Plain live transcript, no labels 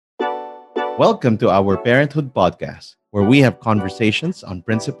Welcome to our Parenthood Podcast, where we have conversations on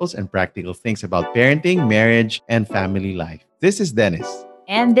principles and practical things about parenting, marriage, and family life. This is Dennis.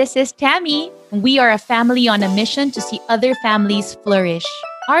 And this is Thammie. We are a family on a mission to see other families flourish.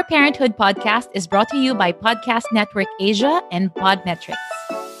 Our Parenthood Podcast is brought to you by Podcast Network Asia and Podmetrics.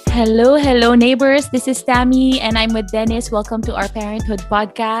 Hello, neighbors. This is Thammie, and I'm with Dennis. Welcome to our Parenthood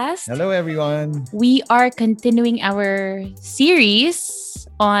Podcast. Hello, everyone. We are continuing our series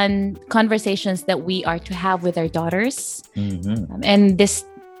on conversations that we are to have with our daughters. And this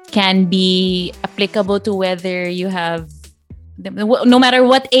can be applicable to whether you have, no matter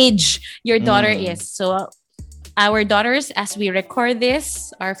what age your daughter is. So our daughters, as we record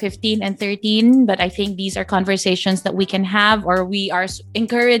this, are 15 and 13. But I think these are conversations that we can have, or we are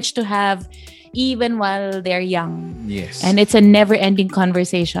encouraged to have, even while they're young. Yes. And it's a never-ending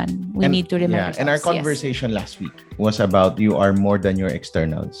conversation. We need to remember. And our conversation last week was about you are more than your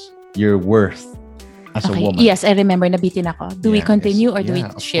externals. Your worth as a woman. Yes, I remember. Nabitin ako. Do we continue or do we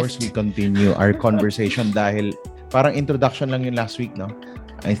shift? Of course, we continue our conversation dahil parang introduction lang yung last week, no?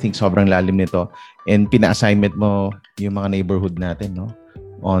 I think sobrang lalim nito. And pina-assignment mo yung mga neighborhood natin, no?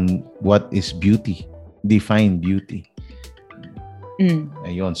 On what is beauty. Define beauty.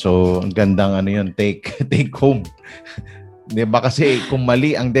 Ayun. So, ang gandang take home. Diba? Kasi kung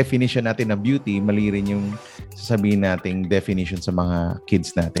mali ang definition natin ng beauty, mali rin yung sasabihin nating definition sa mga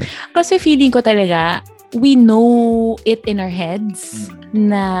kids natin. Kasi feeling ko talaga, we know it in our heads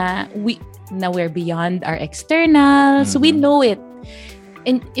na we're beyond our external. So we know it.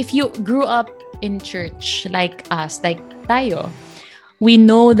 And if you grew up in church like us, like tayo, we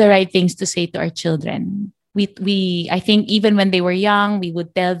know the right things to say to our children. I think even when they were young, we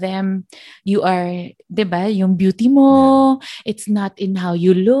would tell them, you are, diba, yung beauty mo, it's not in how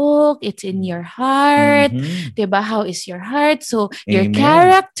you look, it's in your heart. Diba, how is your heart? So, your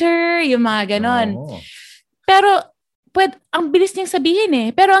character, yung mga ganon. Pero, ang bilis niyang sabihin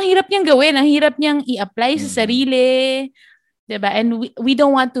eh. Pero ang hirap niyang gawin, ang hirap niyang i-apply sa sarili. Diba? And we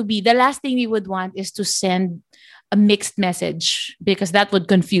don't want to be, the last thing we would want is to send a mixed message because that would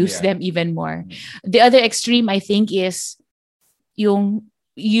confuse them even more. The other extreme, I think, is yung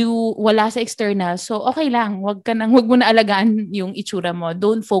wala sa external. So, okay lang. Wag mo na alagaan yung itsura mo.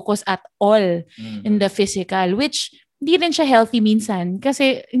 Don't focus at all in the physical, which hindi rin siya healthy minsan.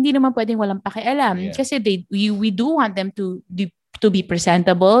 Kasi hindi naman pwedeng walang pakialam. Kasi we do want them to be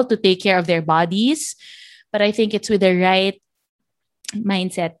presentable, to take care of their bodies. But I think it's with the right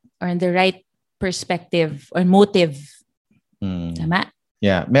mindset or in the right perspective or motive. Tama?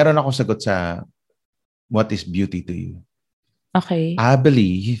 Yeah. Meron akong sagot sa what is beauty to you. Okay. I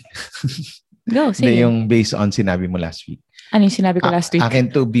believe Go, sige. yung based on sinabi mo last week. Ano yung sinabi ko last week?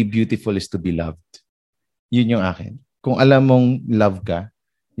 Akin, to be beautiful is to be loved. Yun yung akin. Kung alam mong love ka,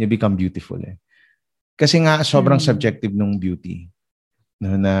 you become beautiful eh. Kasi nga, sobrang subjective nung beauty.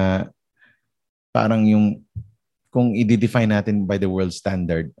 Na parang yung kung i-define natin by the world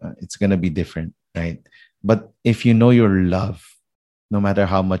standard, it's gonna be different, right? But if you know your love, no matter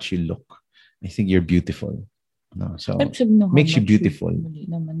how much you look, I think you're beautiful. No, so makes you beautiful.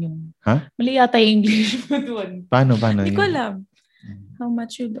 Mali naman yung... Huh? Mali yata yung English mo doon. Paano? Hindi ko alam. How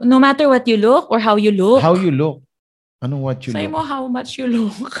much you look. No matter what you look or how you look. How you look. Ano what you Say look? mo how much you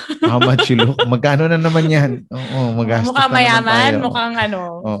look. How much you look? Magkano na naman yan? Oo, magastos mukhang na mayaman, naman tayo. mukhang ano.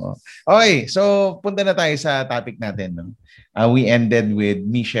 Oo. Okay, so punta na tayo sa topic natin. No? We ended with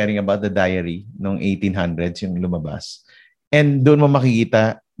me sharing about the diary noong 1800s, yung lumabas. And doon mo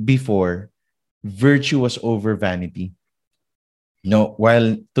makikita before, virtue was over vanity. No,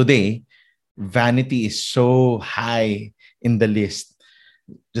 while today, vanity is so high in the list.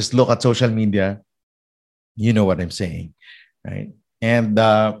 Just look at social media. You know what I'm saying, right? And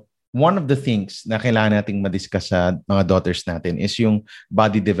one of the things na kailangan nating madiscuss sa mga daughters natin is yung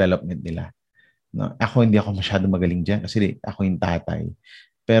body development nila. No, ako hindi ako masyado magaling dyan kasi ako yung tatay.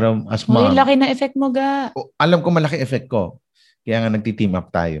 Pero as mom... laki na effect mo ga. Alam ko malaki effect ko. Kaya nga nagti-team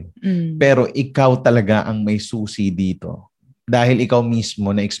up tayo. Pero ikaw talaga ang may susi dito. Dahil ikaw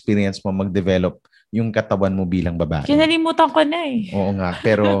mismo na-experience mo mag-develop yung katawan mo bilang babae. Kinalimutan ko na eh. Oo nga,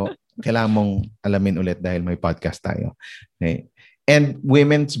 pero... kailangan mong alamin ulit dahil may podcast tayo. Okay. And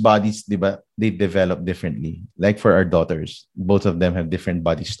women's bodies, di ba, they develop differently. Like for our daughters, both of them have different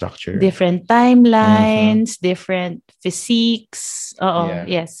body structure. Different timelines, different physiques.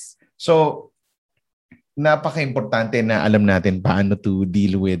 Yes. So, napaka-importante na alam natin paano to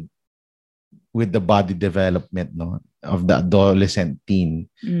deal with with the body development, no, of the adolescent teen.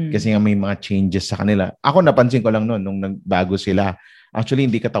 Kasi nga may mga changes sa kanila. Ako napansin ko lang noon nung nagbago sila. Actually,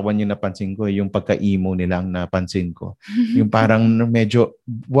 hindi katawan yung napansin ko. Yung pagka-emo nila ang napansin ko. Yung parang medyo,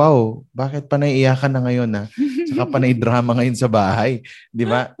 wow, bakit panay iyakan na ngayon na? Saka panay drama ngayon sa bahay. Di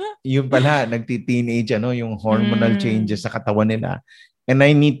ba? Yung pala, nagti-teenage, yung hormonal changes sa katawan nila. And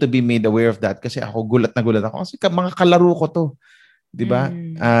I need to be made aware of that kasi ako gulat na gulat ako. Kasi mga kalaro ko to. Di ba?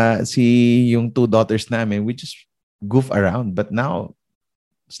 Yung 2 daughters namin, we just goof around. But now,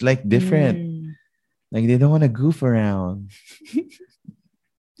 it's like different. Like they don't want to goof around.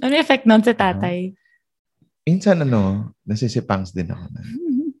 Ano yung effect nun sa tatay? Minsan nasisipangs din ako na.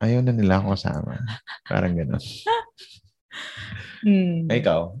 Ayaw na nila ako kasama. Parang gano'n.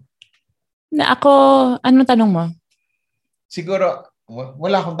 Ikaw? Na ako, anong tanong mo? Siguro,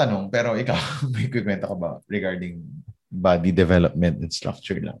 wala akong tanong, pero ikaw, may kwento ka ba regarding body development and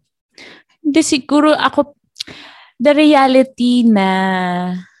structure lang? Hindi, siguro ako, the reality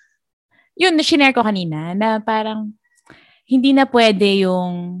na, yun, na-share ko kanina, na parang, hindi na pwede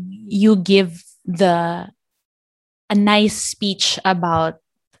yung you give a nice speech about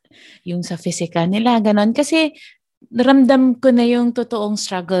yung sa physical nila, ganon. Kasi ramdam ko na yung totoong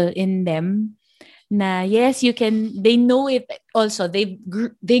struggle in them na yes, they know it also. They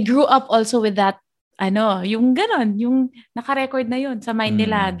grew up also with that, yung ganon, yung naka-record na yun sa mind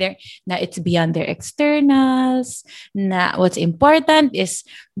nila. Na it's beyond their externals, na what's important is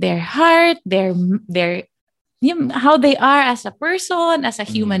their heart, their how they are as a person, as a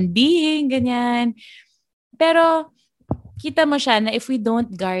human being, ganyan. Pero, kita mo siya na if we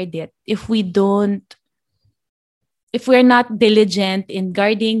don't guard it, if we're not diligent in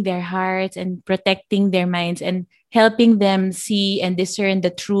guarding their hearts and protecting their minds and helping them see and discern the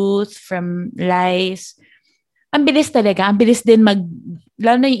truth from lies, ang bilis talaga. Ang bilis din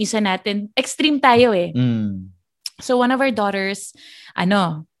lalo na yung isa natin, extreme tayo eh. So, one of our daughters,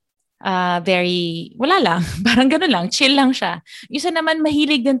 very, wala lang. Parang gano'n lang. Chill lang siya. Isa naman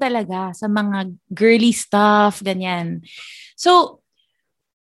mahilig din talaga sa mga girly stuff, ganyan. So,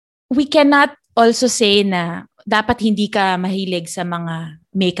 we cannot also say na dapat hindi ka mahilig sa mga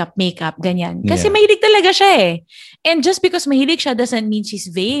makeup, ganyan. Kasi mahilig talaga siya eh. And just because mahilig siya doesn't mean she's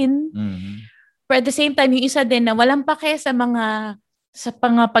vain. But at the same time, yung isa din na walang pake sa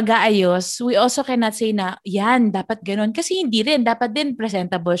pag-aayos, we also cannot say na, yan, dapat ganun. Kasi hindi rin. Dapat din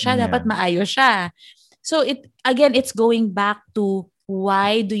presentable siya. Dapat maayos siya. So, it's going back to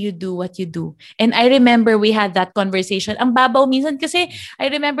why do you do what you do? And I remember we had that conversation. Ang babaw minsan kasi I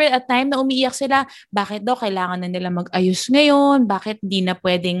remember at time na umiiyak sila, bakit daw kailangan na nila mag-ayos ngayon? Bakit di na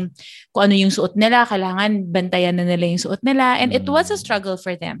pwedeng kung ano yung suot nila? Kailangan bantayan na nila yung suot nila. And it was a struggle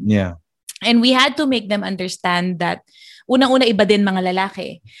for them. Yeah. And we had to make them understand that unang-una iba din mga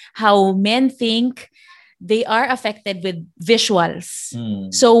lalaki. How men think they are affected with visuals.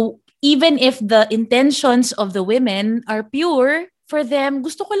 So even if the intentions of the women are pure, for them,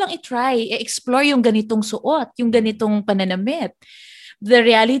 gusto ko lang i-try, i-explore yung ganitong suot, yung ganitong pananamit. The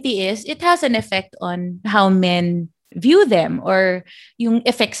reality is, it has an effect on how men view them or yung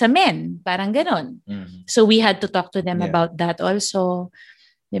effect sa men. Parang ganon. So we had to talk to them about that also.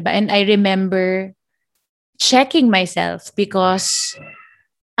 Diba? And I remember checking myself because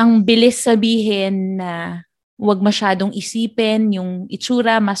ang bilis sabihin na wag masyadong isipin yung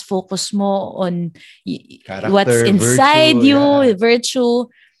itsura, mas focus mo on character, what's inside virtue.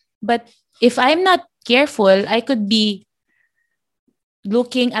 But if I'm not careful, I could be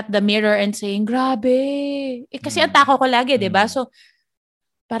looking at the mirror and saying, grabe. Kasi ang takaw ko lagi, diba? So,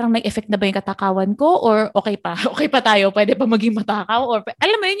 parang nag-effect na ba yung katakawan ko? Or okay pa tayo, pwede pa maging matakaw? Or,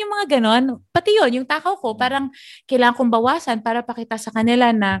 alam mo yun, yung mga ganon. Pati yun, yung takaw ko, parang kailangan kong bawasan para pakita sa kanila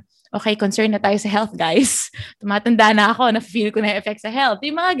na okay, concerned na tayo sa health, guys. Tumatanda na ako, na-feel ko na effect sa health.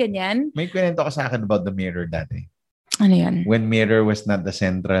 Yung mga ganyan. May kwento ka sa akin about the mirror dati. Ano yan? When mirror was not the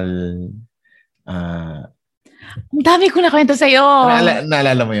central... Ang dami ko na kwento sa'yo.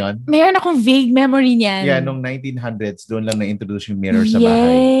 Naalala mo yon? Mayroon akong vague memory niyan. Yeah, nung 1900s, doon lang na-introduce yung mirror sa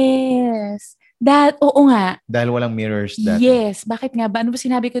bahay. Yes. Oo nga. Dahil walang mirrors dati. Yes. Bakit nga ba? Ano ba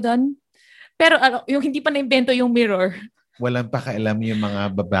sinabi ko doon? Pero yung hindi pa na-invento yung mirror. Walang pakialam yung mga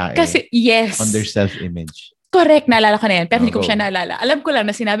babae. Kasi, yes. On their self-image. Correct, naalala ko na yan. Pero hindi ko siya naalala. Alam ko lang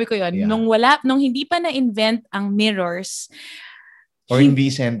na sinabi ko yon. Yeah. Nung hindi pa na-invent ang mirrors, or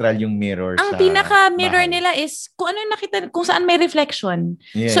hindi central yung mirror ang pinaka-mirror nila is kung ano yung nakita, kung saan may reflection.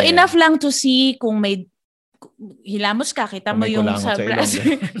 Yeah. So, enough lang to see kung may hilamos ka, kita mo yung sa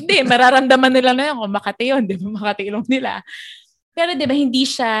hindi, mararamdaman nila na yun kung Makati yun, di ba? Makati ilong nila. Pero di ba, hindi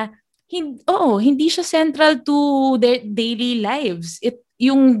siya central to their daily lives.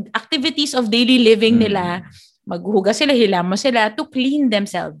 yung activities of daily living nila, maghuhugas sila, hilamos sila to clean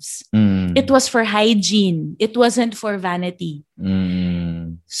themselves. It was for hygiene. It wasn't for vanity.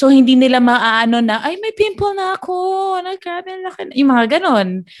 So, hindi nila maaano na, ay, may pimple na ako. Grabe, laki. Yung mga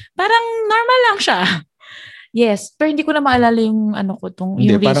ganon. Parang normal lang siya. Yes. Pero hindi ko na maalala yung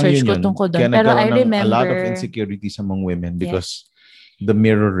yung research ko tungkol doon. Pero I remember a lot of insecurities among women because the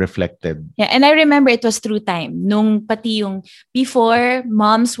mirror reflected. Yeah, and I remember it was through time. Nung pati yung before,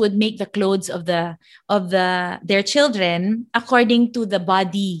 moms would make the clothes of their children according to the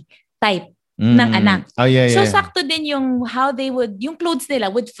body type ng anak. Oh, yeah. So sakto din yung how they would, yung clothes nila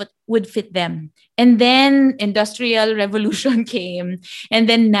would fit them. And then industrial revolution came. And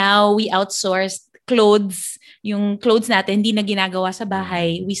then now we outsourced clothes. Yung clothes natin hindi na ginagawa sa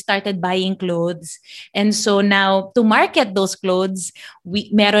bahay. We started buying clothes. And so now to market those clothes,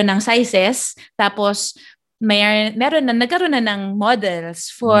 meron ng sizes, tapos nagkaroon na ng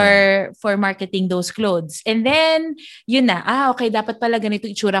models for marketing those clothes. And then yun na, okay, dapat pala ganito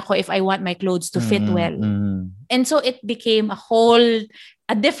itsura ko if I want my clothes to fit well. And so it became a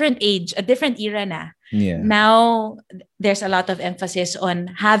different age, a different era na. Yeah. Now there's a lot of emphasis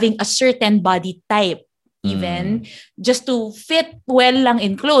on having a certain body type. Even just to fit well lang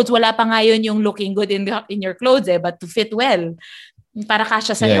in clothes. Wala pa nga yun yung looking good in your clothes but to fit well. Para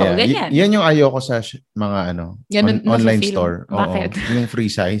kasya sa'yo. Ganyan. Yan yung ayoko sa mga online store. Bakit? Yung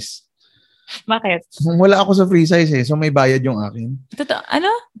free size. Bakit? Wala ako sa free size so may bayad yung akin. Totoo? Ano?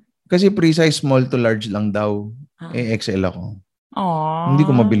 Kasi free size small to large lang daw. XL ako. Aww. Hindi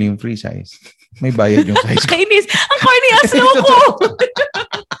ko mabili yung free size. May bayad yung size ko. Kainis. Ang corny as ko.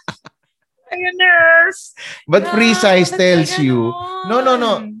 Ayuners. But free size tells you, no.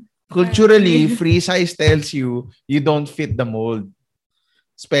 Culturally, free size tells you don't fit the mold.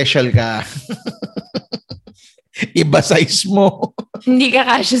 Special ka. Iba size mo. Hindi ka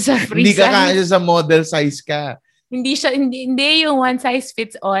kasya sa free size. Hindi ka kasya sa model size ka. Hindi yung one size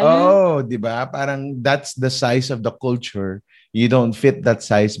fits all. Oh, di ba? Parang that's the size of the culture. You don't fit that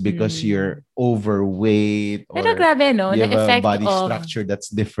size because you're overweight or pero grabe, no? You have the effect a body structure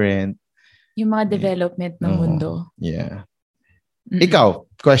that's different. Yung mga development ng mundo. Yeah. Ikaw,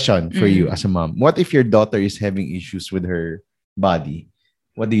 question for you as a mom. What if your daughter is having issues with her body?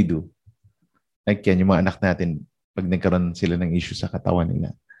 What do you do? Like yan, yung mga anak natin, pag nagkaroon sila ng issue sa katawan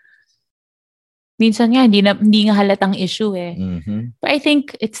nila. Minsan nga, hindi nga halatang issue But I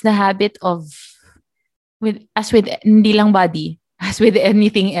think it's the habit of, hindi lang body, as with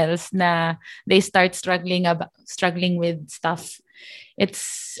anything else na they start struggling with stuff.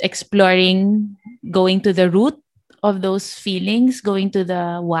 It's exploring, going to the root of those feelings, going to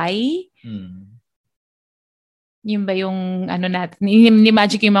the why. Yun ba yung natin,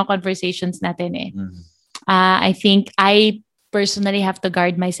 ni-magic yung mga conversations natin I think I personally have to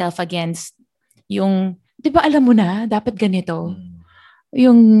guard myself against yung, di ba alam mo na, dapat ganito.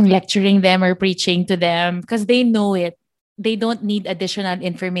 Yung lecturing them or preaching to them because they know it. They don't need additional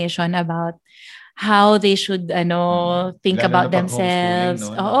information about how they should think about themselves.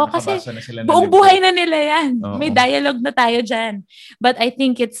 Oo, kasi buong buhay na nila yan. May dialogue na tayo dyan. But I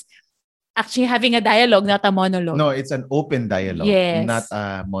think it's actually having a dialogue, not a monologue. No, it's an open dialogue, not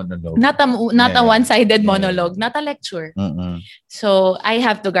a monologue. Not a one-sided monologue, not a lecture. So I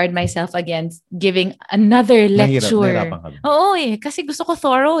have to guard myself against giving another lecture. Oo kasi gusto ko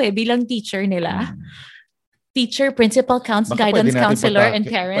thorough bilang teacher nila. Teacher, principal, guidance counselor, and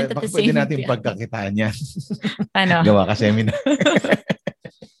parent at the same time. Pwede natin pagkakitaan yan. Ano? Gawa ka seminar.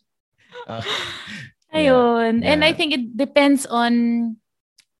 Ayun. Yeah. And I think it depends on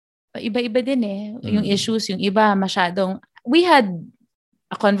iba-iba din yung issues. Yung iba masyadong, we had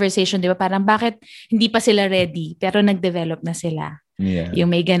a conversation, di ba? Parang bakit hindi pa sila ready pero nag-develop na sila. Yeah.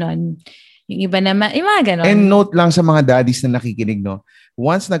 Yung may ganon. Yung iba naman, yung mga ganon. And note lang sa mga daddies na nakikinig, no?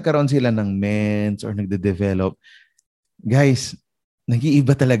 Once nagkaroon sila ng mens or nagde-develop, guys,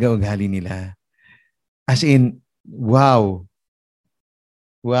 nag-iiba talaga ugali nila. As in, wow.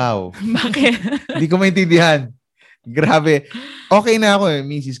 Bakit? Hindi ko maintindihan. Grabe. Okay na ako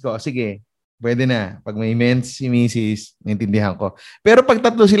misis ko. Sige, pwede na. Pag may mens si misis, naintindihan ko. Pero pag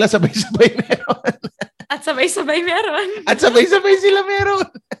tatlo sila, sabay-sabay meron. At sabay-sabay meron. At sabay-sabay sila meron.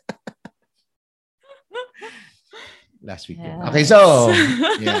 Last week. Yes. Okay, so,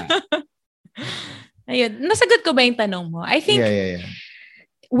 yeah. Ayun. Nasagot ko ba yung tanong mo? I think, yeah.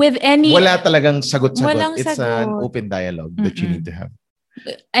 With any... Wala talagang sagot-sagot. Walang It's sagot. an open dialogue that you need to have.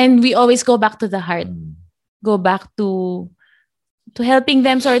 And we always go back to the heart. Go back to to helping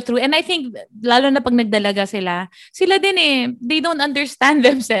them sort through. And I think, lalo na pag nagdalaga sila din they don't understand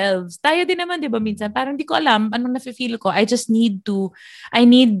themselves. Tayo din naman, di ba, minsan, parang di ko alam anong nafe-feel ko. I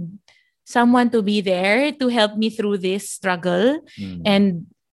need someone to be there to help me through this struggle.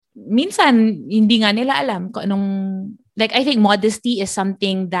 And minsan, hindi nga nila alam kung anong, like, I think modesty is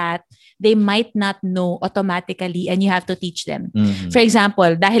something that they might not know automatically and you have to teach them. For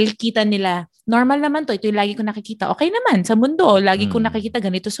example, dahil kita nila, normal naman to, ito yung lagi ko nakikita. Okay naman, sa mundo, lagi ko nakikita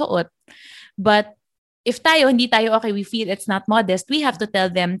ganito suot. But if hindi tayo okay, we feel it's not modest, we have to tell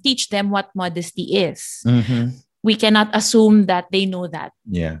them, teach them what modesty is. We cannot assume that they know that.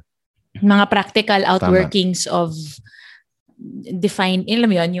 Yeah. Mga practical outworkings of define,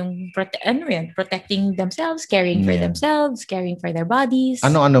 alam mo yun, yung protecting themselves, caring for themselves, caring for their bodies.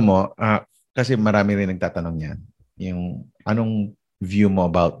 Ano mo, kasi marami rin nagtatanong yan, yung anong view mo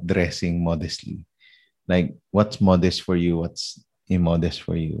about dressing modestly? Like, what's modest for you? What's immodest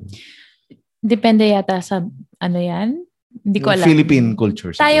for you? Depende yata sa yan. Hindi ko alam. Philippine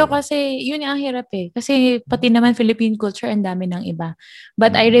culture. Tayo kasi, yun ang hirap Kasi pati naman Philippine culture, ang dami ng iba.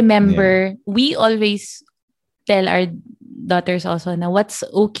 But I remember, we always tell our daughters also na what's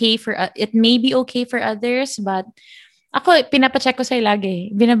okay for it may be okay for others, but ako pinapacheck ko sa'yo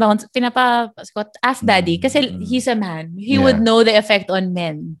lagi, ask daddy kasi he's a man, he would know the effect on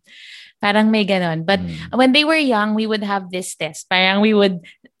men, parang may ganon. But when they were young, we would have this test, parang we would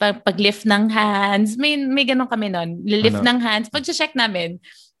pag-lift ng hands, may ganon kami nun, lift ng hands, pag-check namin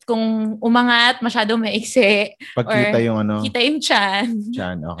kung umangat, masyadong maiksi. Pagkita yung kita yung chan.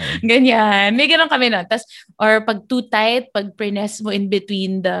 Chan, okay. Ganyan. May ganon kami nun. Or pag too tight, pag press mo in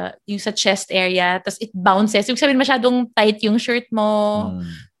between yung sa chest area, tas it bounces. Yung sabihin masyadong tight yung shirt mo.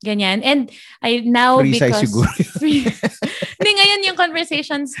 Ganyan. And I now, free because... size siguro. Hindi, ngayon yung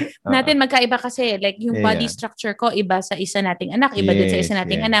conversations natin magkaiba kasi. Like yung body structure ko, iba sa isa nating anak, iba din sa isa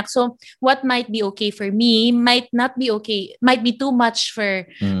nating anak. So, what might be okay for me might not be okay, might be too much for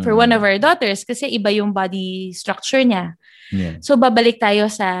one of our daughters kasi iba yung body structure niya. Yeah. So, babalik tayo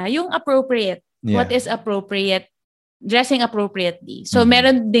sa yung appropriate. Yeah. What is appropriate? Dressing appropriately. So,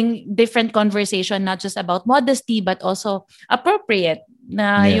 meron ding different conversation, not just about modesty, but also appropriate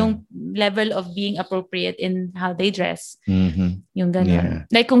na yung level of being appropriate in how they dress. Yung gano'n. Yeah.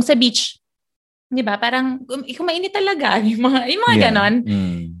 Like kung sa beach, di ba? Parang, kung mainit talaga, yung mga gano'n.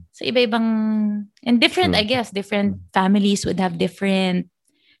 So, iba-ibang, and different, I guess, different families would have different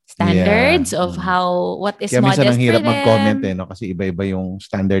standards of what is kaya modest for them. Kaya minsan ang hirap mag-comment no? Kasi iba-iba yung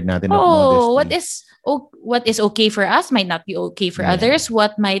standard natin of modesty. What is okay for us might not be okay for others.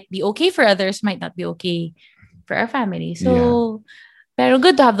 What might be okay for others might not be okay for our family. So, pero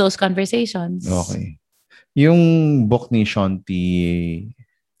good to have those conversations. Okay. Yung book ni Shanti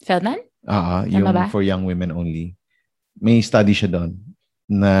Feldman? Yung For Young Women Only. May study siya doon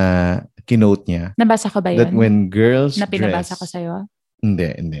na kinote niya. Nabasa ko ba yun? That when girls na pinabasa ko sa'yo?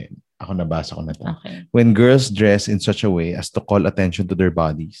 Hindi. Ako nabasa ko na to. Okay. When girls dress in such a way as to call attention to their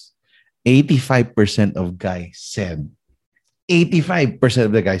bodies, 85% of guys said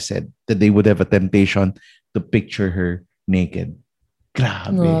that they would have a temptation to picture her naked.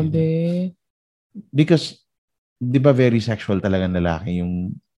 Grabe. Because, di ba very sexual talaga lalaki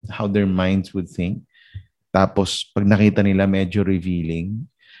yung how their minds would think. Tapos, pag nakita nila medyo revealing,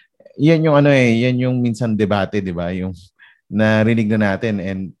 yan yung yan yung minsan debate, di ba? Yung narinig na natin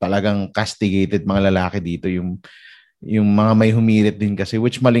and talagang castigated mga lalaki dito, yung mga may humirit din kasi,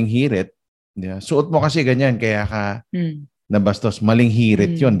 which maling hirit. Yeah. Suot mo kasi ganyan, kaya ka nabastos. Maling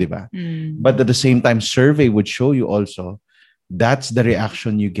hirit yun, di ba? But at the same time, survey would show you also that's the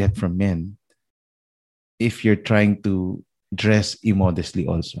reaction you get from men if you're trying to dress immodestly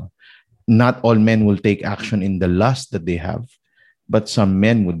also. Not all men will take action in the lust that they have, but some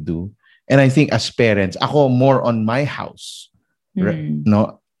men would do. And I think as parents, ako more on my house.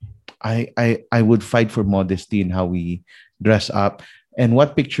 No, I would fight for modesty in how we dress up and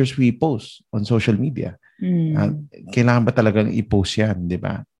what pictures we post on social media. Kailangan ba talagang i-post yan, di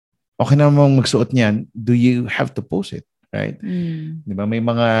ba? Okay namang magsuot niyan, do you have to post it? Right? Diba? May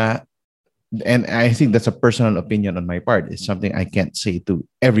mga, and I think that's a personal opinion on my part. It's something I can't say to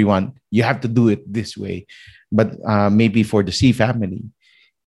everyone. You have to do it this way. But maybe for the C family,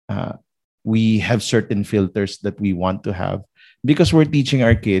 we have certain filters that we want to have because we're teaching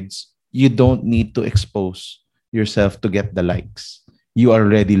our kids, you don't need to expose yourself to get the likes. You are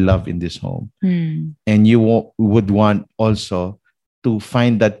already loved in this home. And you would want also to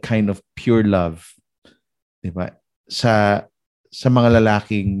find that kind of pure love. Diba? Sa mga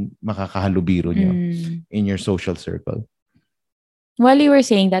lalaking makakahalubiro nyo in your social circle. While you were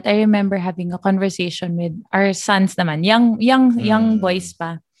saying that, I remember having a conversation with our sons naman, young boys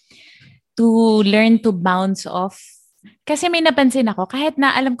pa, to learn to bounce off. Kasi may napansin ako, kahit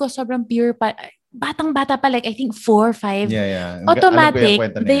na alam ko sobrang pure pa, batang-bata pa, like I think 4, 5, automatic,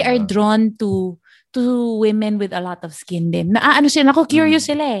 they are drawn to women with a lot of skin din. Ano sila, ako curious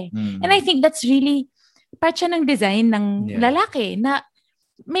sila eh. And I think that's really part siya ng design ng lalaki na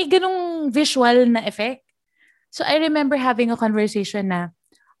may ganung visual na effect. So I remember having a conversation na,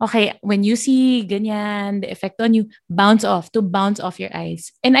 okay, when you see ganyan, the effect on you, bounce off your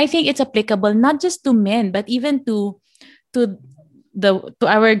eyes. And I think it's applicable not just to men, but even to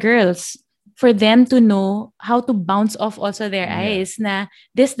our girls, for them to know how to bounce off also their eyes, na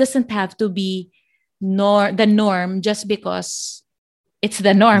this doesn't have to be the norm just because it's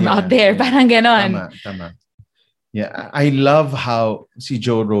the norm out there. Parang ganon. Tama. Yeah, I love how si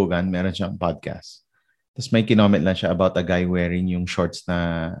Joe Rogan, meron siyang podcast. Tapos may kinoment lang siya about a guy wearing yung shorts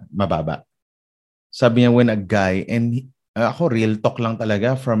na mababa. Sabi niya, when a guy, and ako real talk lang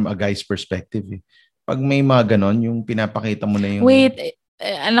talaga from a guy's perspective. Pag may mga ganon, yung pinapakita mo na yung... Wait,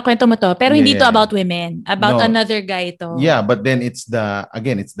 ano kwento mo to? Pero hindi to about women. About another guy to. Yeah, but then it's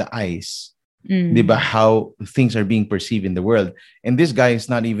the eyes. Diba? How things are being perceived in the world. And this guy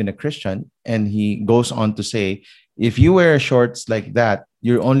is not even a Christian. And he goes on to say, if you wear shorts like that,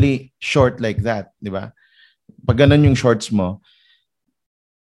 you're only short like that. Diba? Pag ganun yung shorts mo,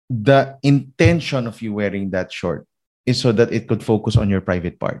 the intention of you wearing that short is so that it could focus on your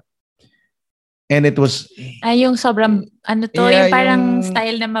private part. And it was... yung sobrang, yung parang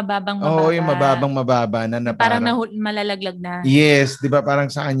style na mababang-mababa. Yung mababang-mababa na parang malalaglag na. Yes, di ba? Parang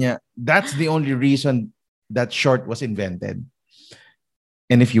sa kanya, that's the only reason that short was invented.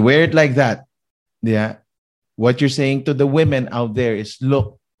 And if you wear it like that, what you're saying to the women out there is,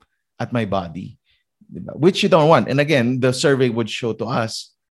 look at my body. Diba? Which you don't want. And again, the survey would show to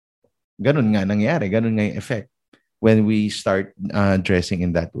us, ganun nga nangyari, ganun nga yung effect when we start dressing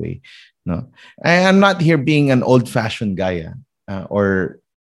in that way. No, I'm not here being an old-fashioned guy, or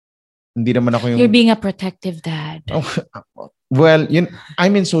hindi naman ako yung... You're being a protective dad. Well,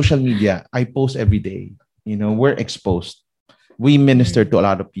 I'm in social media. I post every day. We're exposed. We minister to a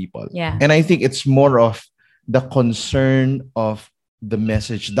lot of people. Yeah. And I think it's more of the concern of the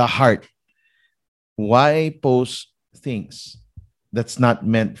message, the heart. Why post things that's not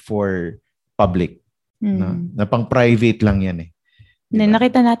meant for public? No? Na pang private lang yan eh. Diba?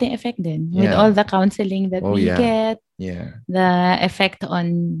 Nakita natin effect din with all the counseling that we get. Yeah. The effect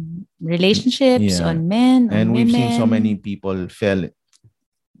on relationships, on men, on and women. We've seen so many people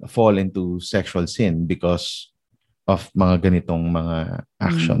fall into sexual sin because of mga ganitong mga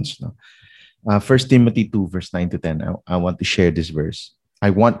actions. No? 1 Timothy 2 verse 9 to 10. I want to share this verse. I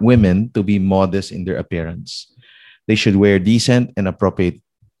want women to be modest in their appearance. They should wear decent and appropriate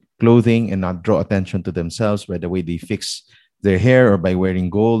clothing and not draw attention to themselves by the way they fix their hair or by wearing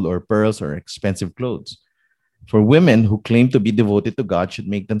gold or pearls or expensive clothes. For women who claim to be devoted to God should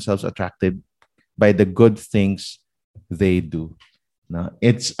make themselves attractive by the good things they do. Now,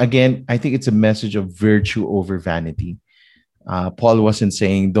 it's again, I think it's a message of virtue over vanity. Paul wasn't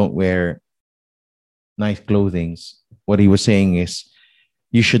saying don't wear nice clothing. What he was saying is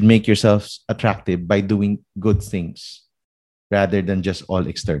you should make yourselves attractive by doing good things rather than just all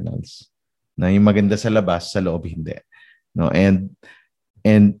externals. Na yung maganda sa labas, sa loob hindi. No, and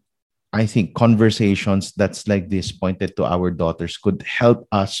I think conversations that's like this pointed to our daughters could help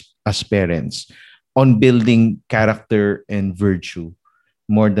us as parents on building character and virtue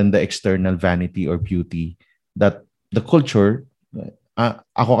more than the external vanity or beauty that the culture.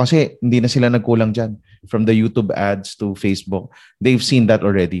 Ako kasi hindi na sila nagkulang dyan. From the YouTube ads to Facebook, they've seen that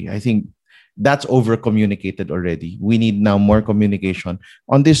already. I think that's over-communicated already. We need now more communication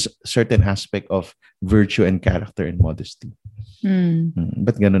on this certain aspect of virtue and character and modesty.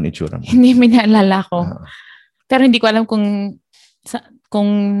 Ba't ganun itsura mo? Hindi may naalala ko. Pero hindi ko alam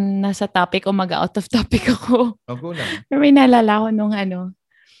kung nasa topic o mag-out of topic ako. Go lang. Pero may naalala ko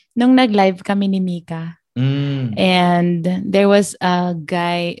nung nag-live kami ni Mika. And there was a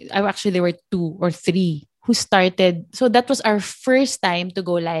guy, actually there were 2 or 3 who started. So that was our first time to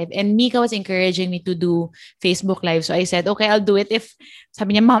go live. And Mika was encouraging me to do Facebook Live. So I said, okay, I'll do it.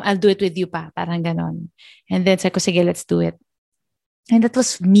 Sabi niya, Mom, I'll do it with you pa. Parang ganon. And then sabi ko, sige, let's do it. And that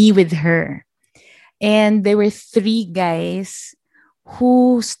was me with her. And there were 3 guys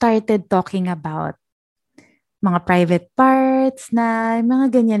who started talking about mga private parts na,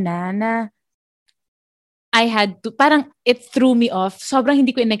 mga ganyan na I had to, parang it threw me off. Sobrang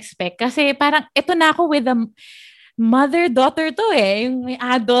hindi ko in-expect. Kasi parang, ito na ako with a mother-daughter to eh. Yung may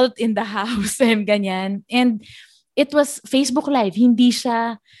adult in the house and ganyan. And it was Facebook Live. Hindi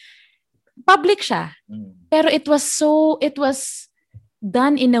siya, public siya. Pero it was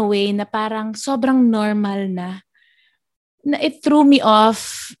done in a way na parang sobrang normal na it threw me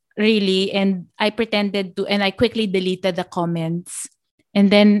off really, and I pretended to, and I quickly deleted the comments. And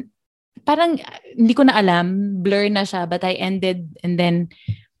then, parang, hindi ko na alam, blur na siya, but I ended, and then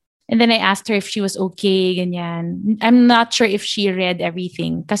I asked her if she was okay, ganyan. I'm not sure if she read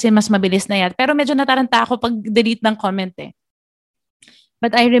everything, kasi mas mabilis na yan. Pero medyo nataranta ako pag delete ng comment eh.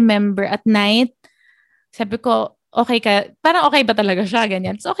 But I remember, at night, sabi ko, okay ka, parang okay ba talaga siya,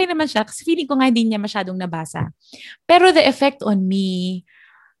 ganyan. So okay naman siya, kasi feeling ko nga hindi niya masyadong nabasa. Pero the effect on me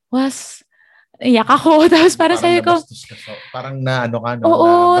was, iyak ako. Tapos parang sabi ko, parang na ano ka, no?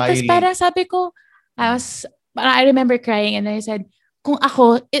 Oo, tapos parang sabi ko, I remember crying, and I said, kung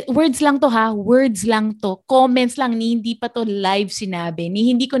ako, words lang to ha, words lang to, comments lang, hindi pa to live sinabi,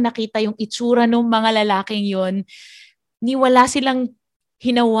 hindi ko nakita yung itsura ng mga lalaking yon, ni wala silang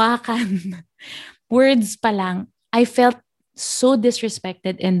hinawakan. Words pa lang, I felt so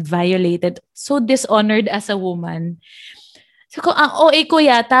disrespected and violated, so dishonored as a woman. So, ang OA ko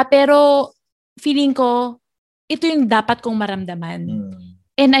yata, pero feeling ko, ito yung dapat kong maramdaman.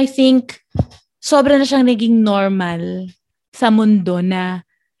 And I think, sobra na siyang naging normal sa mundo na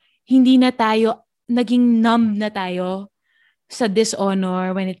hindi na tayo, naging numb na tayo sa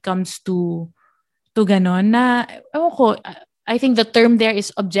dishonor when it comes to ganon na, I think the term there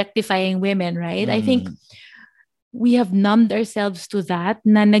is objectifying women, right? I think we have numbed ourselves to that,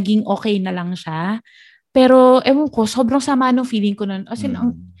 na naging okay na lang siya. Pero, sobrang sama nung feeling ko nun. As in,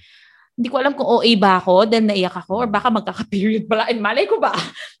 hindi ko alam kung OA ba ako, then naiyak ako, or baka magkaka-period pala. Malay ko ba?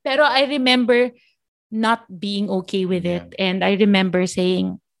 Pero I remember not being okay with it. And I remember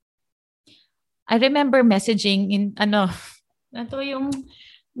messaging in, yung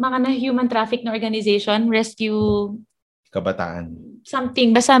mga na human traffic na organization, rescue kabataan.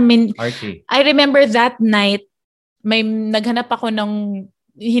 Something. Basta I remember that night, may naghanap ako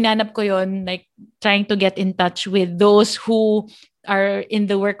hinanap ko yon, like trying to get in touch with those who are in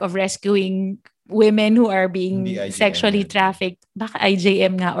the work of rescuing women who are being sexually trafficked. Baka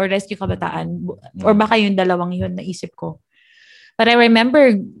IJM nga, or Rescue Kabataan. Or baka yung dalawang yun, naisip ko. But I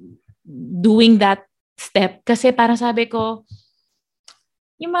remember doing that step kasi parang sabi ko,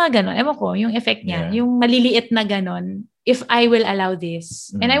 yung mga ganon, yung effect niya, yung maliliit na ganon, if I will allow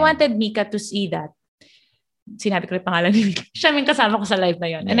this. And I wanted Mika to see that. Sinabi ko yung pangalan ni Mika. Siya yung kasama ko sa live na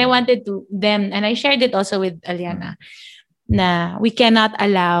yun. And I wanted them, and I shared it also with Aliana, na we cannot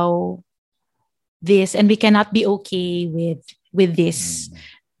allow this, and we cannot be okay with this,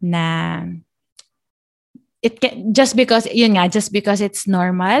 na just because it's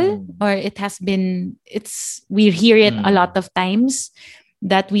normal, or it has been, we hear it a lot of times,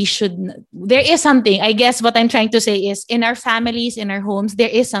 that there is something, I guess what I'm trying to say is, in our families, in our homes,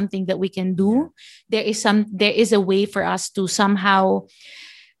 there is something that we can do. There is a way for us to somehow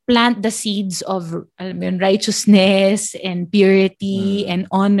plant the seeds of righteousness and purity and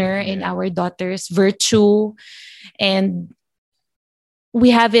honor in our daughters, virtue. And we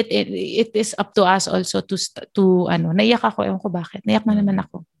have it is up to us also to naiyak ako, ewan ko bakit. Naiyak na naman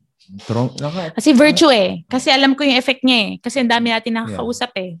ako. Kasi virtue Kasi alam ko yung effect niya Kasi ang dami natin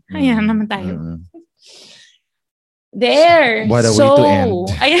nakakausap Ayan naman tayo. There. What a way to end. With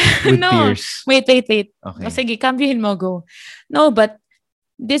tears. Wait. Okay. Sige, kambihin mo, go. No, but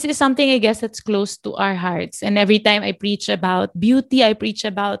this is something I guess that's close to our hearts. And every time I preach about beauty, I preach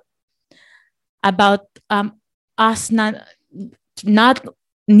about us not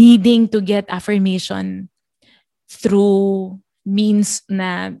needing to get affirmation through means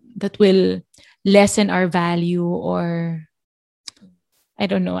that will lessen our value, or I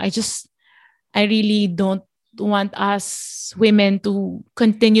don't know. I really don't want us women to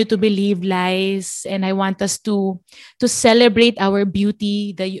continue to believe lies, and I want us to celebrate our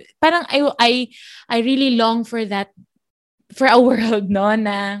beauty. Parang I really long for that, for a world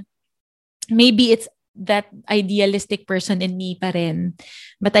na maybe it's that idealistic person in me pa rin,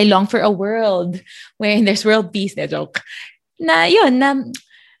 but I long for a world where there's world peace. Na joke. Na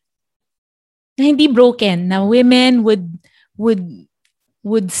hindi broken, na women would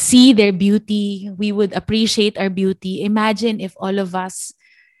see their beauty, we would appreciate our beauty. Imagine if all of us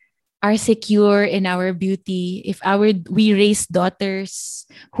are secure in our beauty, if we raise daughters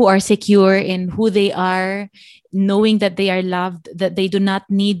who are secure in who they are, knowing that they are loved, that they do not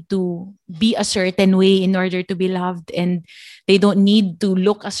need to be a certain way in order to be loved, and they don't need to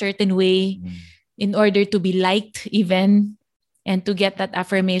look a certain way in order to be liked even. and to get that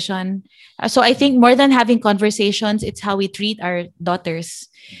affirmation. So I think more than having conversations, it's how we treat our daughters.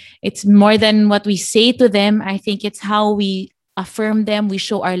 It's more than what we say to them. I think it's how we affirm them. We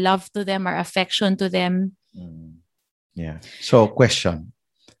show our love to them, our affection to them. Yeah. So question,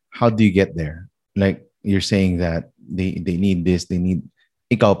 how do you get there? Like you're saying that they need this, they need,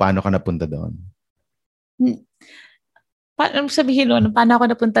 ikaw, paano ka napunta doon? Paano sabihin nun? Paano ako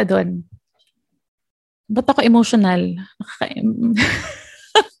napunta doon? Ba't ako emotional?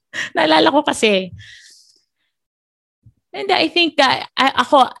 Naalala ko kasi. And I think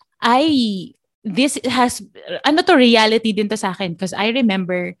this has, reality din to sa akin because I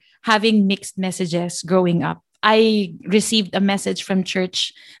remember having mixed messages growing up. I received a message from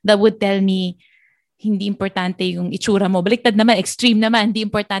church that would tell me, hindi importante yung itsura mo. Baliktad naman, extreme naman. Hindi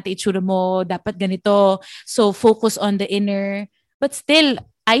importante itsura mo. Dapat ganito. So focus on the inner. But still,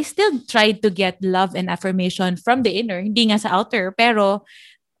 I still tried to get love and affirmation from the inner. Hindi nga sa outer. Pero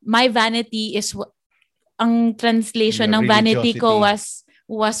my vanity is, ang translation ng vanity ko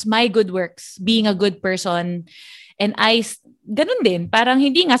was my good works. Being a good person. And ganun din. Parang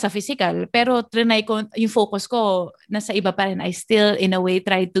hindi nga sa physical. Pero trinay ko, yung focus ko, nasa iba pa rin. I still, in a way,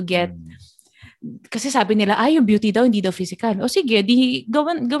 tried to get kasi sabi nila, yung beauty daw, hindi daw physical. O sige, di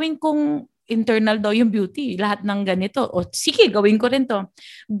gawin kong internal daw yung beauty. Lahat ng ganito. O sige, gawin ko rin to.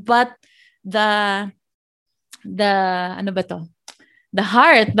 But the ano ba to? The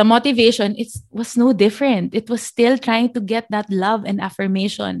heart, the motivation, it was no different. It was still trying to get that love and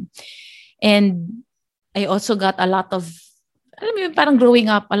affirmation. And I also got a lot of, alam mo yun, parang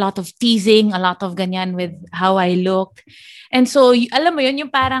growing up, a lot of teasing, a lot of ganyan with how I looked. And so, alam mo yun, yung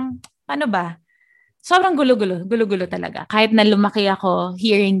parang, paano ba? Sobrang gulo-gulo talaga. Kahit na lumaki ako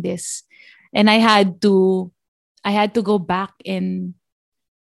hearing this. And I had to go back and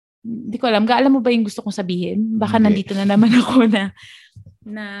hindi ko alam. Alam mo ba yung gusto kong sabihin? Baka nandito na naman ako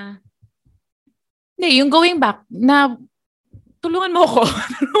hindi, yung going back na tulungan mo ako.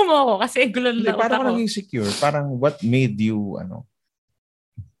 Tulungan mo ako kasi gulo na ako. Parang naging secure. Parang what made you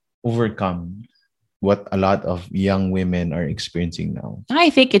overcome what a lot of young women are experiencing now? I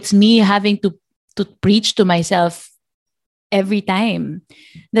think it's me having to preach to myself every time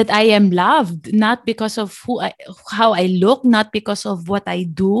that I am loved, not because of how I look, not because of what I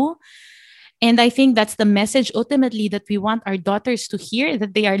do. And I think that's the message ultimately that we want our daughters to hear,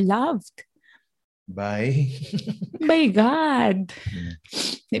 that they are loved. By God.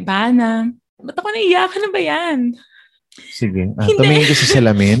 Diba na? Ba't ako naiyak? Ano ba yan? Sige. Tumingin ka sa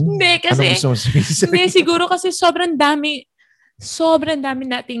salamin? Hindi, kasi ano gusto mo sabihin? Hindi, siguro kasi sobrang dami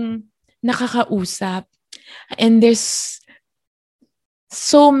nating nakakausap. And there's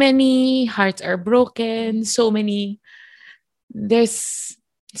so many hearts are broken, there's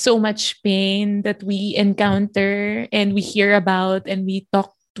so much pain that we encounter and we hear about and we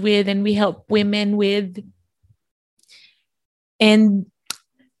talk with and we help women with. And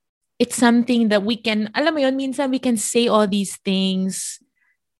it's something that we can, alam mo yun, minsan we can say all these things.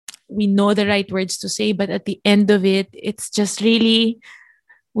 We know the right words to say, but at the end of it, it's just really,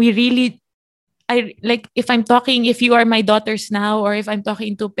 if you are my daughters now, or if I'm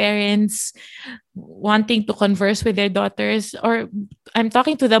talking to parents wanting to converse with their daughters, or I'm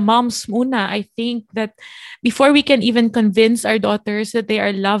talking to the moms muna, I think that before we can even convince our daughters that they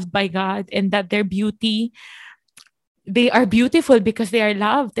are loved by God and that their beauty, they are beautiful because they are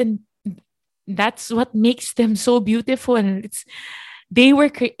loved. And that's what makes them so beautiful. They were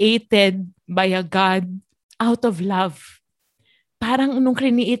created by a God out of love. Parang nung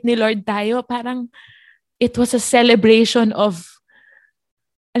create ni Lord tayo, parang it was a celebration of,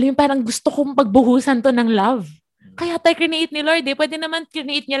 alam mo, parang gusto kong pagbuhusan to ng love. Kaya tayo create ni Lord. Pwede naman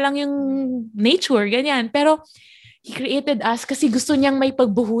create niya lang yung nature, ganyan. Pero He created us kasi gusto niyang may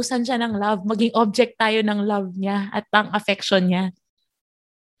pagbuhusan siya ng love. Maging object tayo ng love niya at ng affection niya.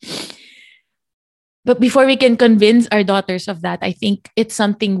 But before we can convince our daughters of that, I think it's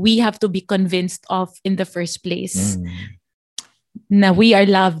something we have to be convinced of in the first place. Na we are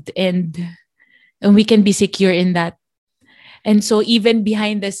loved and we can be secure in that. And so even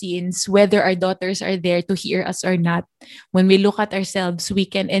behind the scenes, whether our daughters are there to hear us or not, when we look at ourselves, we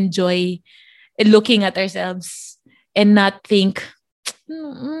can enjoy looking at ourselves and not think,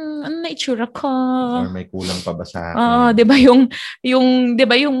 ano na itsura ko? Or may kulang pa ba sa akin? Diba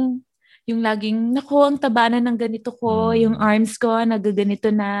yung laging, naku, ang taba na ng ganito ko, yung arms ko,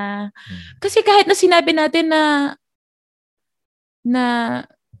 nagaganito na. Kasi kahit na sinabi natin na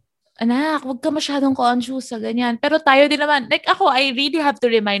anak, wag ka masyadong conscious sa ganyan. Pero tayo din naman, like ako, I really have to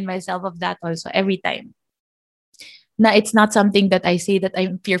remind myself of that also every time. Na it's not something that I say that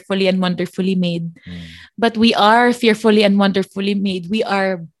I'm fearfully and wonderfully made. But we are fearfully and wonderfully made. We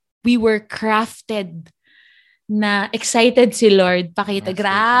were crafted na excited si Lord. Pakita,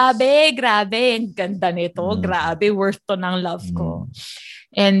 grabe. Ang ganda nito. Grabe, worth to ng love ko.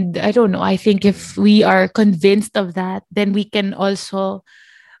 And I don't know, I think if we are convinced of that, then we can also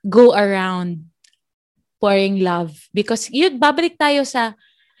go around pouring love. Because yun, babalik tayo sa,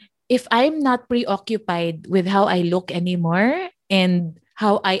 if I'm not preoccupied with how I look anymore and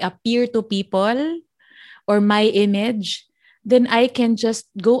how I appear to people or my image, then I can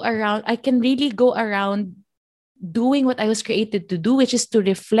just go around, I can really go around doing what I was created to do, which is to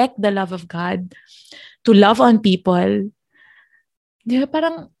reflect the love of God, to love on people. Di ba?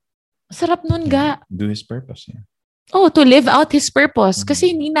 Parang sarap nun ga. Do His purpose. Yeah. Oh, to live out His purpose.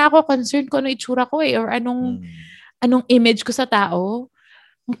 Kasi hindi na ako concerned kung ano itsura ko or anong image ko sa tao.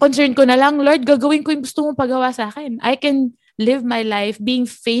 Ang concern ko na lang, Lord, gagawin ko yung gusto mong pagawa sa akin. I can live my life being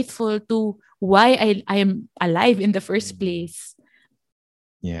faithful to why I am alive in the first place.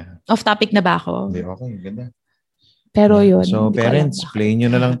 Yeah. Off topic na ba ako? Hindi, okay. Ganda. Pero yun. So, parents, play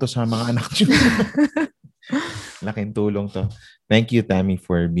nyo na lang to sa mga anak nyo. Laking tulong to. Thank you, Thammie,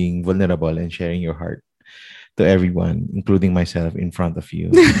 for being vulnerable and sharing your heart to everyone, including myself, in front of you,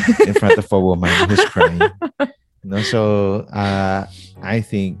 in front of a woman who's crying. No, so I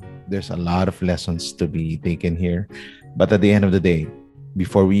think there's a lot of lessons to be taken here. But at the end of the day,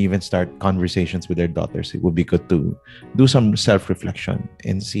 before we even start conversations with our daughters, it would be good to do some self-reflection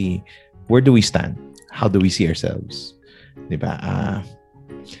and see where do we stand? How do we see ourselves? Diba?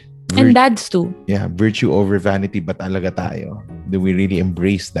 And dads too. Yeah, virtue over vanity ba talaga tayo? Do we really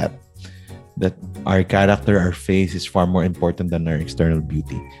embrace that? That our character, our face is far more important than our external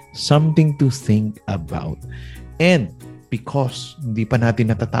beauty. Something to think about. And because hindi pa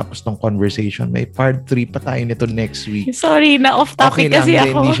natin natatapos tong conversation, may part 3 pa tayo nito next week. Sorry, na-off topic okay kasi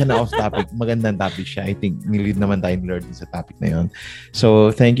lang, ako. Hindi siya na-off topic. Magandang topic siya. I think nilid naman tayo ni Lord sa topic na yun.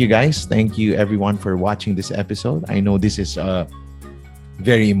 So, thank you guys. Thank you everyone for watching this episode. I know this is a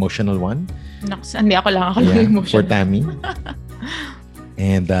very emotional one. Hindi ako lang emotional. For Thammie.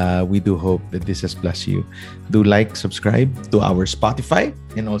 And we do hope that this has blessed you. Do like, subscribe to our Spotify,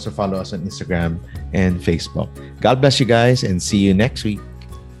 and also follow us on Instagram and Facebook. God bless you guys, and see you next week.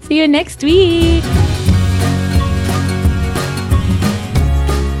 See you next week.